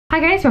Hi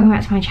guys, welcome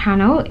back to my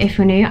channel. If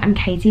you're new, I'm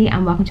Katie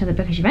and welcome to the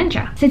Bookish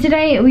adventure. So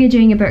today we are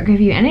doing a book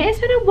review and it has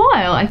been a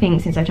while, I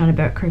think, since I've done a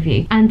book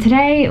review. And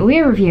today we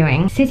are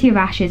reviewing City of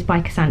Ashes by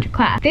Cassandra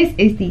Clare. This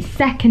is the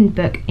second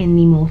book in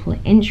the Mortal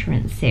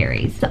Instruments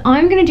series. So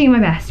I'm going to do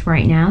my best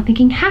right now,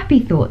 thinking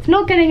happy thoughts,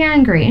 not getting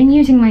angry and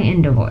using my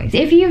inner voice.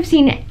 If you have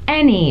seen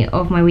any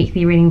of my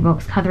weekly reading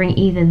vlogs covering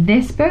either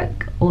this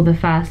book or the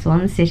first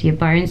one, City of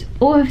Bones,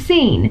 or have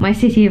seen my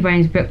City of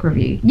Bones book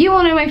review, you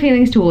all know my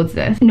feelings towards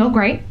this. Not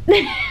great.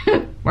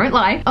 Won't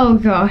lie. Oh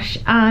gosh.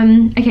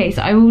 Okay,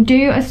 so I will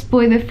do a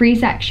spoiler-free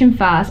section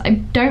first. I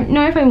don't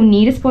know if I will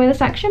need a spoiler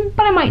section,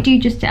 but I might do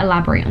just to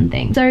elaborate on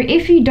things. So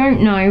if you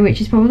don't know, which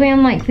is probably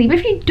unlikely, but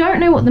if you don't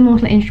know what the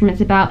Mortal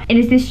Instruments is about, it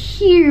is this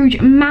huge,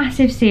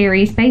 massive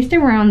series based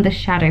around the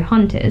Shadow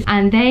Hunters,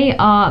 and they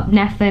are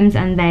Nephilims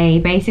and they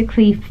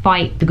basically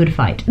fight the good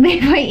fight.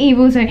 They fight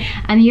evil,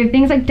 and you have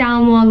things like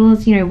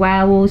downwells, you know,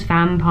 werewolves,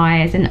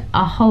 vampires, and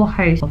a whole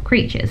host of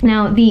creatures.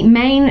 Now, the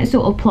main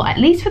sort of plot, at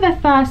least for the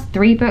first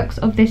 3 books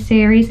of this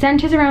series,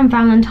 centers around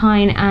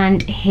Valentine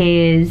and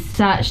his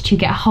search to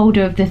get hold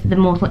of the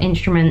Mortal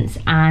Instruments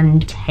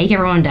and take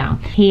everyone down.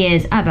 He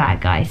is a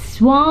bad guy,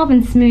 suave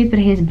and smooth, but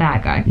he is a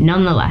bad guy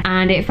nonetheless.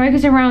 And it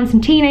focuses around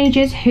some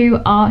teenagers who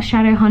are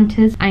shadow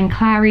hunters and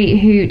Clary,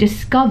 who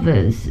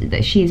discovers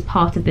that she is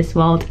part of this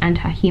world, and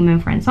her human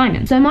friend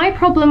Simon. So my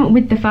problem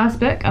with the first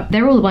book,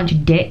 they're all a bunch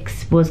of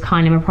dicks, was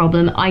kind of a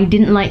problem. I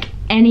didn't like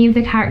any of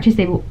the characters.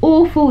 They were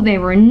awful, they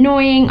were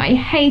annoying, I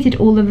hated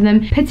all of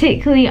them,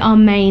 particularly our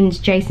mains,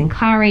 Jace and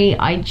Clary.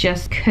 I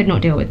just could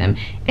not deal with them.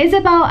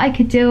 Isabel I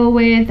could deal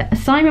with,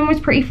 Simon was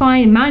pretty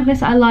fine,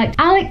 Magnus I liked,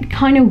 Alec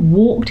kind of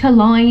walked a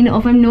line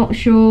of I'm not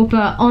sure,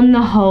 but on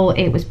the whole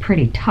it was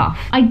pretty tough.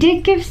 I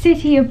did give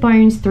City of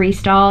Bones 3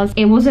 stars.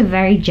 It was a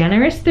very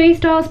generous 3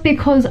 stars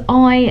because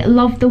I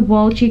loved the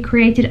world she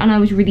created and I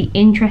was really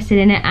interested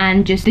in it,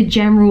 and just the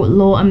general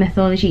lore and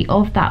mythology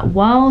of that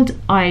world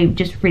I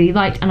just really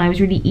liked, and I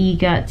was really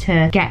eager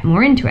to get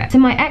more into it. So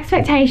my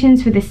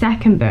expectations for the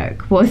second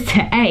book was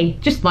to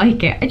just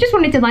like it. I just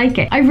wanted to like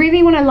it. I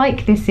really want to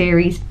like this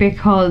series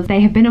because they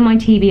have been on my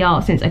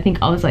TBR since I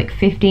think I was like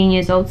 15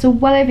 years old, so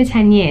well over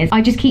 10 years.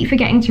 I just keep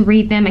forgetting to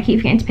read them, I keep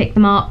forgetting to pick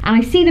them up, and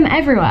I see them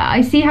everywhere.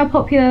 I see how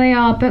popular they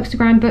are,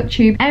 Bookstagram,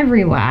 Booktube,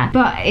 everywhere,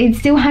 but it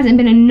still hasn't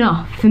been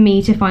enough for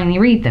me to finally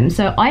read them.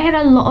 So I had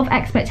a lot of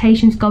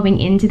expectations going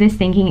into this,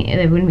 thinking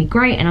they were going to be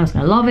great and I was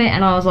going to love it,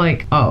 and I was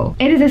like, oh.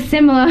 It is a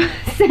similar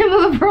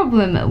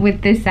problem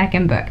with this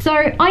second book. So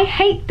I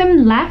hate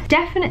them less,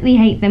 definitely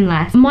hate them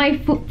less. My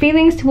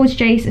feelings towards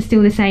Jace are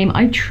still the same.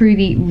 I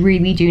truly,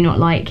 really do not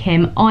like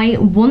him. I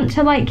want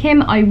to like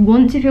him, I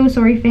want to feel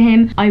sorry for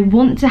him, I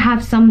want to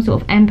have some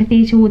sort of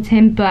empathy towards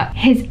him, but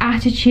his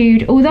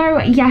attitude, although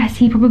yes,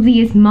 he probably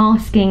is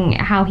masking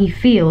how he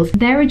feels,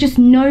 there are just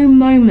no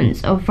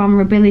moments of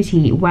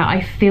vulnerability where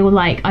I feel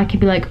like I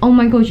could be like, oh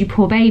my god, you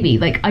poor baby.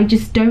 Like, I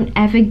just don't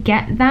ever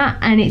get that,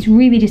 and it's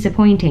really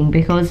disappointing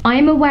because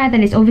I'm aware that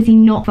it's obviously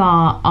not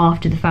far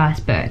after the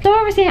first book. So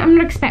obviously I'm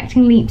not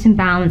expecting leaps and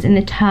bounds in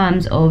the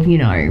terms of, you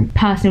know,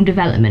 personal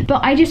development,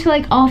 but I just feel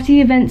like after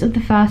the events of the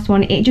first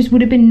one, it just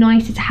would have been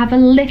nicer to have a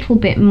little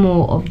bit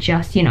more of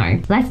just, you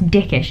know, less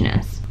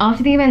dickishness.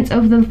 After the events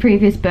of the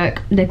previous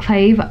book, the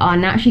Clave are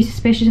naturally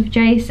suspicious of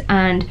Jace,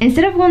 and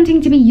instead of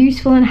wanting to be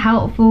useful and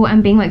helpful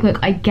and being like, look,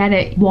 I get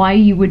it why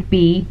you would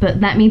be, but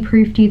let me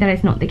prove to you that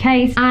it's not the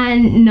case,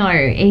 and no,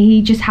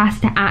 he just has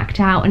to act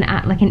out and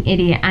act like an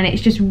idiot, and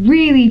it's just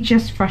really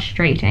just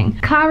frustrating.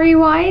 Clary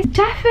wise,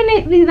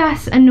 definitely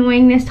less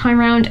annoying this time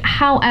around.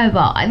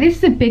 However, this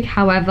is a big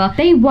however,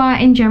 they were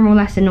in general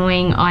less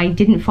annoying. I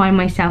didn't find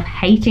myself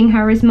hating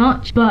her as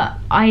much, but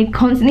I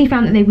constantly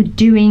found that they were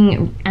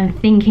doing and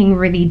thinking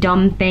really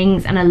dumb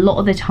things, and a lot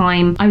of the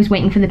time I was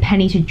waiting for the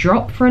penny to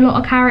drop for a lot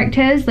of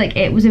characters. Like,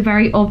 it was a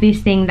very obvious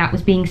thing that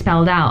was being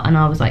spelled out, and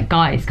I was like,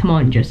 guys, come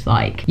on, just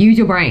like use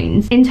your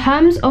brains. In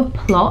terms of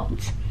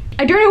plot,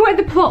 I don't know where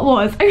the plot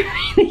was.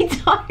 I really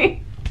don't.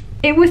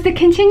 It was the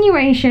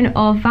continuation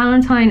of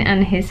Valentine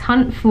and his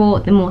hunt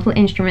for the Mortal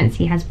Instruments.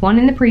 He has one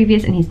in the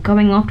previous and he's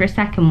going after a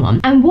second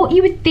one. And what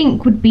you would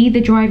think would be the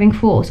driving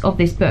force of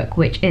this book,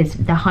 which is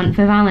the hunt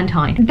for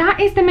Valentine, that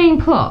is the main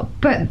plot,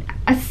 but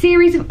a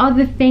series of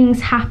other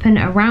things happen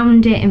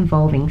around it,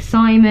 involving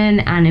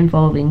Simon and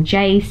involving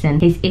Jace and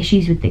his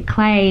issues with the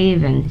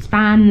Clave and his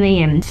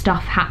family, and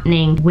stuff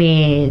happening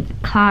with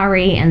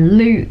Clary and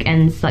Luke,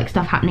 and like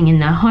stuff happening in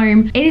their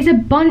home. It is a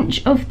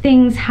bunch of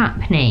things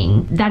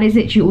happening. That is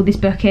literally all this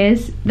book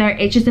is.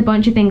 It's just a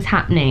bunch of things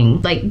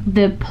happening. Like,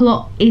 the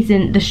plot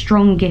isn't the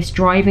strongest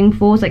driving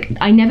force. Like,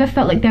 I never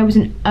felt like there was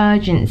an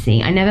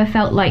urgency. I never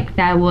felt like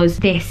there was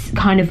this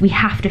kind of, we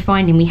have to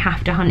find him, we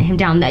have to hunt him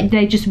down.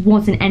 There just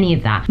wasn't any any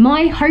of that.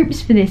 My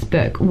hopes for this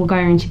book were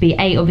going to be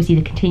obviously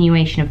the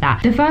continuation of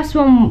that. The first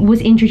one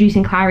was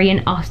introducing Clary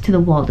and us to the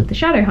world of the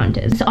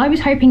Shadowhunters, so I was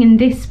hoping in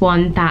this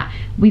one that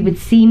we would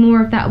see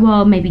more of that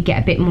world, maybe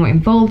get a bit more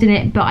involved in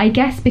it. But I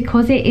guess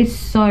because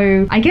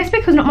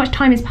not much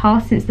time has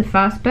passed since the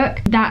first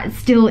book, that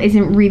still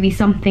isn't really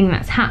something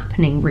that's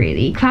happening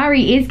really.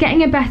 Clary is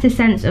getting a better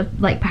sense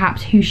of like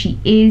perhaps who she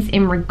is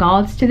in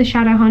regards to the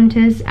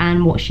Shadowhunters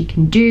and what she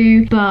can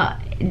do, but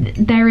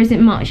there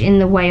isn't much in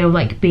the way of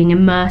like being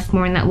immersed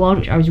more in that world,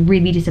 which I was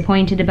really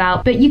disappointed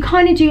about. But you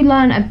kind of do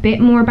learn a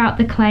bit more about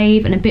the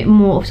Clave and a bit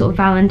more of sort of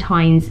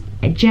Valentine's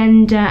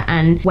agenda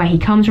and where he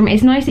comes from.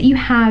 It's nice that you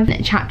have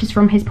chapters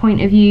from his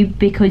point of view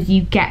because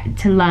you get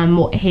to learn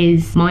what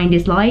his mind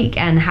is like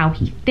and how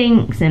he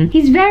thinks, and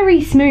he's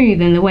very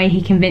smooth in the way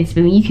he convinces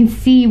them. You can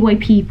see why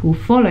people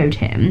followed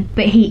him,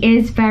 but he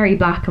is very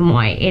black and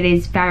white. It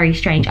is very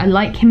strange. I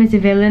like him as a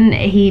villain.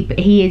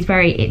 He is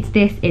very, it's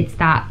this, it's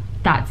that,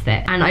 that's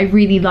it, and I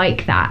really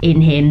like that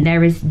in him.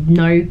 There is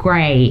no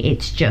grey,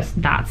 it's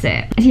just that's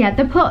it. So yeah,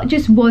 the plot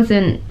just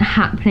wasn't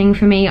happening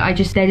for me. There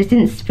just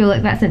didn't feel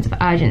like that sense of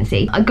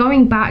urgency.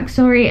 Going back,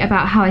 sorry,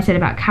 about how I said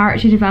about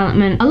character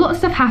development, a lot of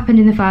stuff happened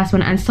in the first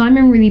one and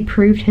Simon really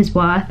proved his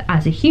worth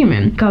as a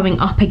human, going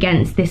up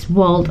against this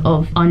world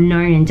of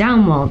unknown and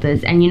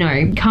downworlders, and you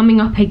know,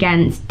 coming up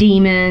against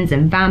demons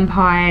and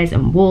vampires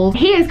and wolves.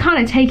 He has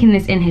kind of taken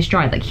this in his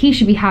stride. Like, he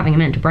should be having a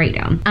mental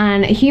breakdown,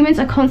 and humans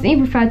are constantly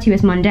referred to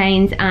as mundane,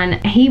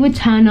 and he would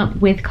turn up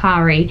with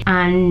Clary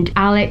and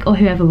Alec or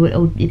whoever would,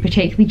 or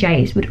particularly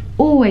Jace, would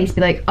always be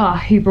like, oh,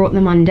 who brought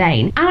the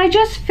mundane? And I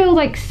just feel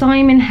like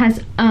Simon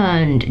has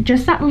earned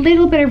just that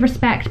little bit of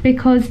respect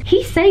because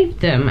he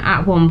saved them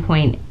at one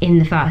point in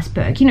the first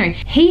book. You know,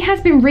 he has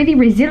been really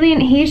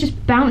resilient. He has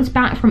just bounced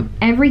back from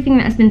everything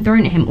that's been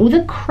thrown at him, all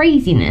the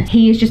craziness.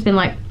 He has just been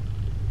like,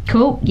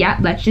 cool, yeah,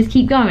 let's just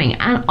keep going.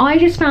 And I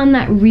just found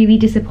that really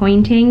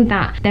disappointing,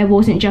 that there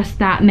wasn't just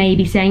that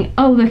maybe saying,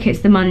 oh look,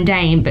 it's the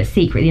mundane, but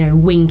secretly, you know,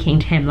 winking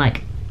to him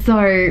like.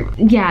 So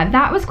yeah,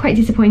 that was quite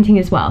disappointing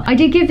as well. I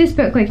did give this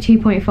book like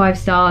 2.5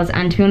 stars,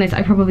 and to be honest,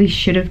 I probably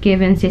should have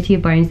given City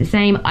of Bones the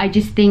same. I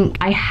just think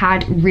I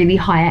had really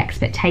high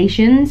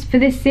expectations for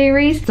this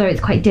series, so it's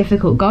quite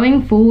difficult.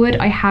 Going forward,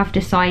 I have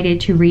decided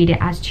to read it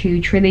as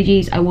 2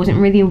 trilogies. I wasn't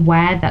really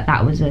aware that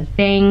that was a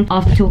thing.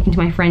 After talking to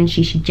my friend,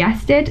 she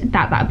suggested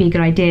that would be a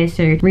good idea,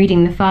 so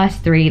reading the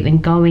first 3, then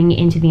going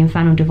into the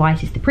Infernal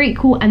Devices, the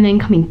prequel, and then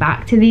coming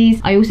back to these.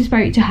 I also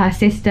spoke to her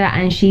sister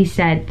and she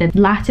said the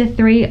latter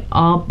 3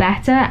 are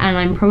better and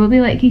I'm probably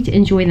likely to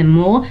enjoy them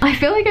more. I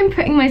feel like I'm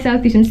putting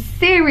myself through some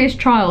serious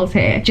trials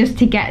here just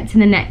to get to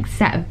the next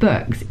set of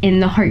books in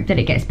the hope that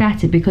it gets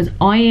better, because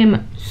I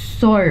am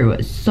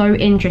so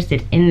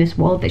interested in this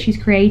world that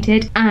she's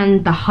created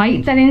and the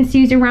hype that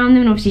ensues around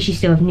them, and obviously she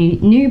still have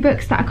new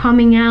books that are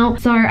coming out.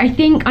 So I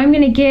think I'm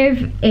gonna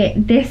give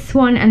it this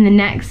one and the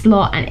next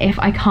lot, and if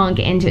I can't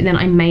get into it then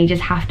I may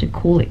just have to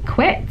call it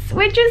quits,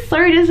 which is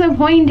so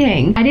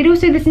disappointing. I did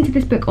also listen to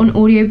this book on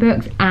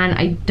audiobooks and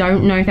I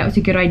don't know if that was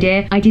a good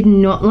idea. I did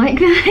not like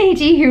the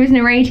lady who was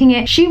narrating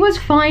it. She was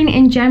fine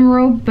in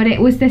general, but it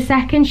was the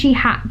second she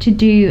had to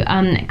do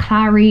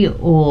Clary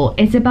or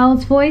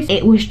Isabel's voice,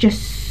 it was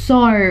just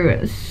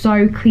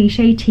so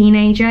cliche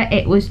teenager.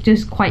 It was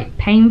just quite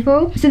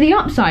painful. So the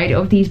upside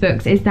of these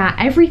books is that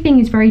everything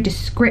is very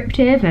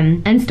descriptive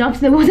and stuff,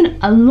 so there wasn't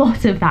a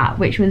lot of that,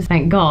 which was,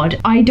 thank God.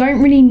 I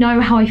don't really know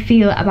how I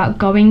feel about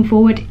going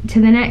forward to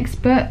the next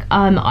book.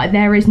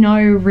 There is no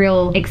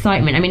real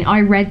excitement. I mean,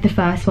 I read the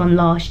first one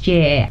last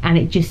year and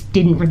it just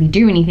didn't really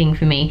do anything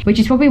for me, which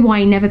is probably why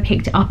I never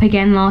picked it up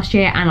again last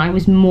year, and I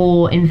was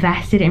more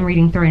invested in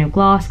reading Throne of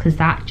Glass because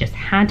that just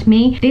had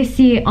me. This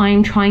year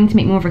I'm trying to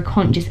make more of a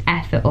conscious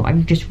effort of I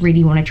just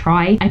really want to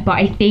try, but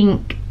I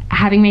think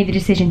having made the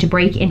decision to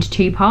break it into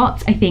 2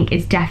 parts, I think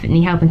is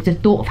definitely helping. So the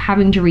thought of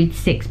having to read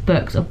 6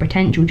 books of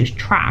potential just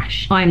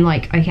trash, I'm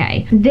like,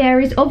 okay. There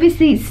is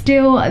obviously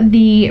still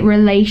the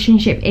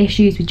relationship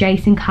issues with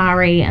Jason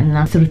Clary and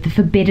the sort of the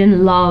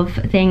forbidden love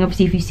thing.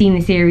 Obviously, if you've seen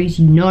the series,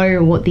 you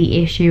know what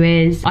the issue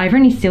is. I've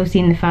only still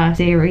seen the first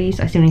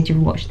series. I still need to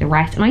watch the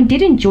rest, and I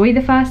did enjoy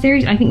the first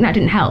series. I think that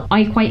didn't help.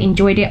 I quite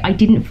enjoyed it. I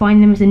didn't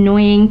find them as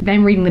annoying.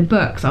 Then reading the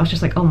books, I was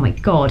just like, oh my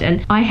God.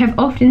 And I have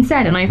often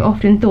said, and I've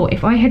often thought,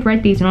 if I had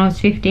read these when I was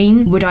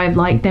 15, would I have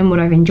liked them? Would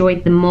I have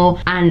enjoyed them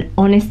more? And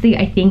honestly,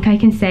 I think I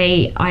can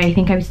say I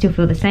think I would still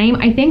feel the same.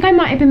 I think I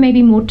might have been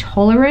maybe more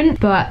tolerant,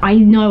 but I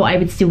know I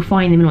would still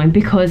find them annoying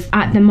because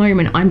at the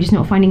moment I'm just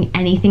not finding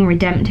anything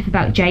redemptive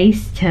about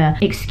Jace to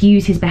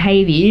excuse his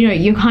behaviour. You know,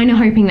 you're kind of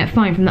hoping that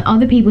fine, from the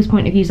other people's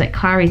point of views, like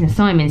Clary's and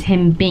Simon's,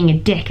 him being a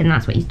dick and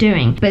that's what he's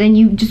doing. But then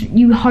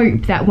you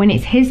hope that when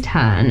it's his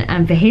turn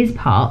and for his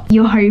part,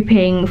 you're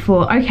hoping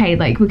for, okay,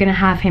 like we're gonna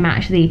have him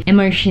actually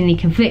emotionally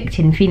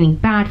conflicted and feeling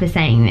bad for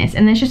saying reading this,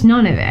 and there's just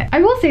none of it.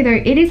 I will say though,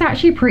 it is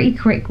actually a pretty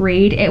quick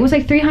read. It was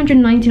like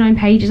 399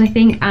 pages, I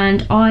think,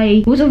 and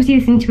I was obviously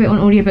listening to it on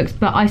audiobooks,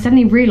 but I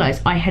suddenly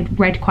realized I had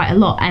read quite a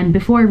lot, and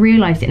before I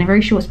realized it, in a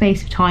very short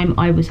space of time,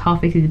 I was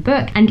halfway through the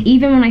book. And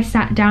even when I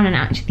sat down and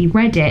actually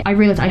read it, I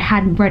realized I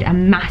hadn't read a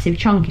massive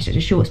chunk in such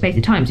a short space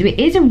of time. So it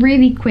is a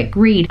really quick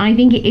read. I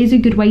think it is a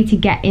good way to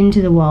get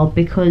into the world,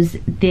 because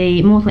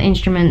the Mortal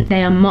Instruments,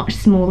 they are much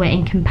smaller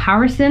in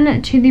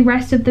comparison to the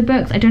rest of the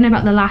books. I don't know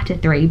about the latter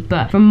three,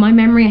 but from my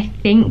memory, I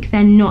think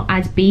they're not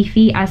as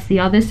beefy as the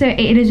others, so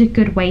it is a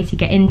good way to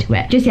get into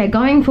it. Just, yeah,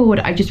 going forward,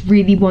 I just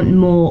really want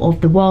more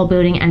of the world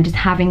building and just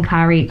having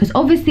Clary, because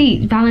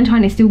obviously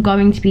Valentine is still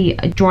going to be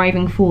a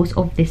driving force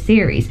of this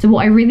series. So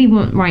what I really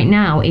want right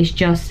now is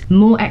just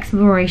more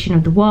exploration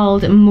of the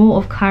world and more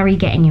of Clary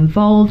getting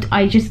involved.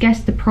 I just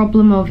guess the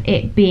problem of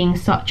it being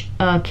such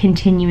a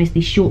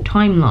continuously short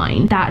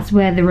timeline, that's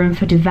where the room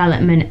for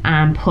development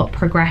and plot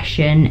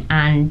progression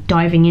and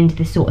diving into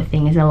this sort of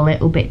thing is a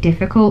little bit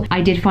difficult.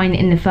 I did find that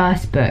in the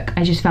first book,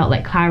 I just felt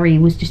like Clary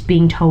was just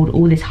being told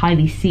all this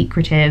highly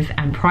secretive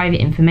and private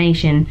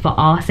information for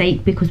our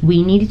sake, because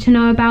we needed to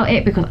know about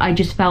it, because I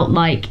just felt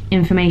like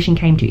information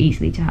came too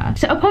easily to her.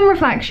 So upon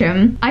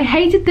reflection, I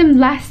hated them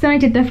less than I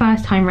did the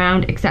first time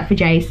round, except for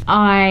Jace.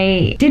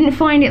 I didn't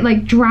find it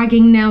like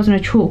dragging nails on a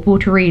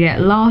chalkboard to read it.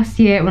 Last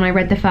year when I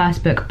read the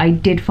first book, I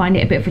did find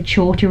it a bit of a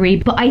chore to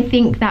read, but I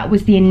think that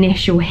was the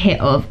initial hit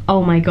of,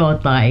 oh my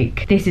god,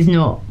 like this is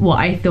not what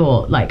I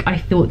thought. Like I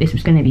thought this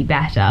was going to be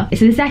better.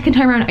 So the second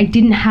time around, I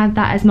didn't have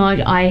that as much.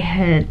 I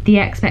had the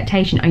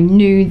expectation. I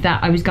knew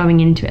that I was going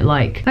into it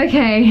like,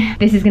 okay,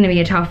 this is going to be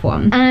a tough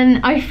one. And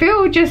I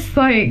feel just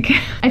like,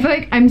 I feel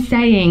like I'm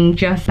saying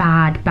just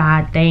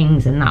bad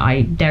things, and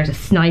that there's a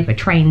sniper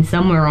trained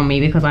somewhere on me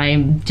because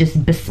I'm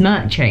just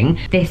besmirching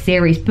this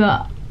series.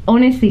 But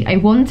honestly, I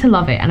want to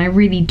love it, and I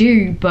really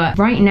do, but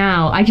right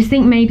now I just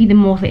think maybe the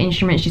Mortal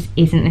Instruments just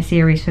isn't a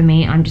series for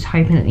me. I'm just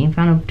hoping that the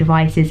Infernal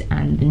Devices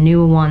and the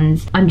newer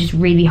ones, I'm just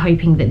really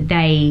hoping that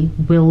they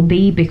will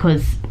be,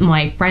 because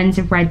my friends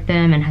have read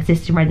them and her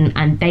sister read them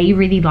and they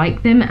really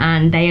like them,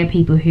 and they are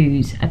people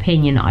whose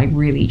opinion I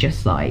really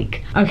just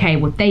like, okay,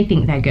 well they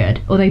think they're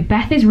good. Although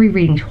Beth is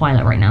rereading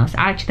Twilight right now, so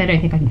actually I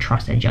don't think I can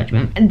trust their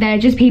judgment. They're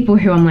just people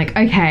who I'm like,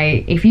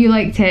 okay, if you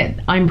liked it,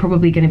 I'm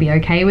probably going to be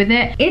okay with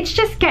it. It's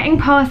just getting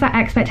past that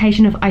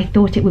expectation of I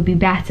thought it would be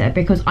better,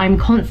 because I'm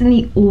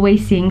constantly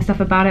always seeing stuff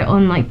about it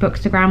on like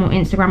Bookstagram or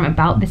Instagram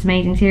about this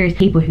amazing series,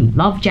 people who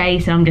love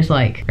Jace, and I'm just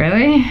like,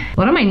 really?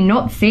 What am I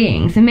not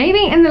seeing? So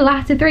maybe in the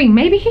latter three,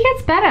 maybe he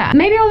gets better.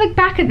 Maybe I'll look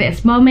back at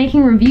this while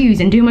making reviews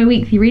and do my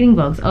weekly reading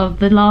vlogs of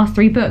the last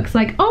three books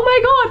like, oh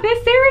my god,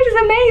 this series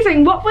is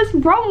amazing, what was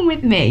wrong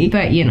with me?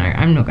 But you know,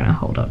 I'm not gonna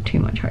hold up too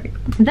much hope.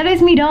 That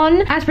is me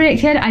done. As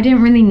predicted, I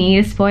didn't really need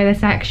a spoiler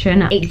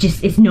section. It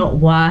just is not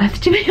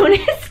worth, to be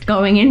honest,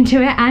 going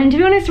into it. And to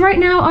be honest, right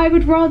now I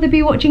would rather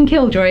be watching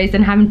Killjoys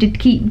than having to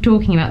keep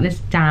talking about this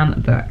damn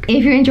book.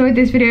 If you enjoyed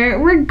this video,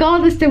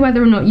 regardless of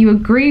whether or not you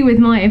agree with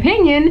my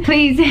opinion,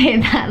 please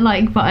hit that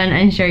like button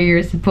and show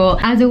your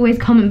support. As always,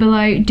 comment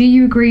below, do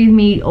you agree with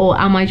me, or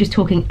am I just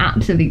talking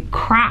absolute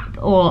crap,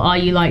 or are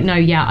you like, no,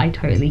 yeah, I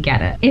totally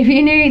get it? If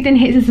you're new, then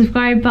hit the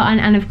subscribe button,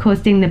 and of course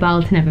ding the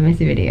bell to never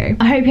miss a video.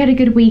 I hope you had a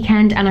good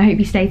weekend, and I hope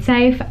you stayed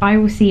safe. I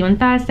will see you on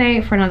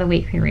Thursday for another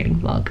weekly reading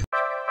vlog.